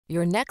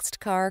Your next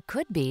car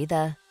could be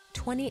the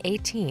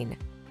 2018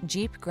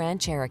 Jeep Grand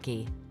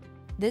Cherokee.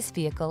 This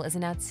vehicle is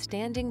an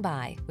outstanding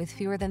buy with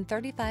fewer than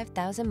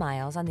 35,000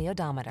 miles on the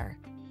odometer.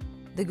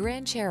 The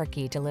Grand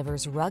Cherokee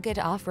delivers rugged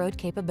off-road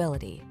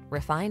capability,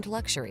 refined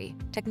luxury,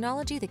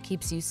 technology that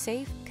keeps you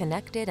safe,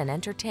 connected, and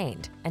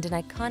entertained, and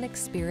an iconic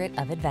spirit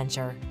of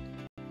adventure.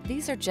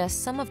 These are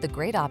just some of the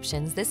great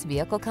options this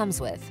vehicle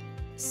comes with: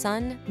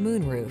 sun,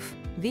 moonroof,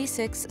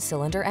 V6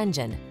 cylinder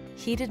engine,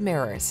 heated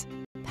mirrors,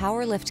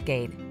 power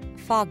liftgate,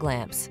 fog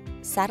lamps,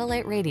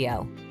 satellite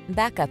radio,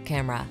 backup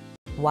camera,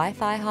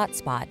 Wi-Fi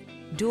hotspot,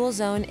 dual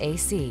zone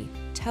AC,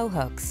 tow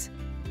hooks.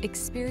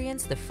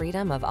 Experience the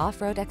freedom of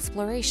off-road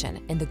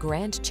exploration in the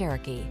Grand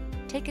Cherokee.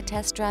 Take a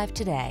test drive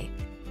today.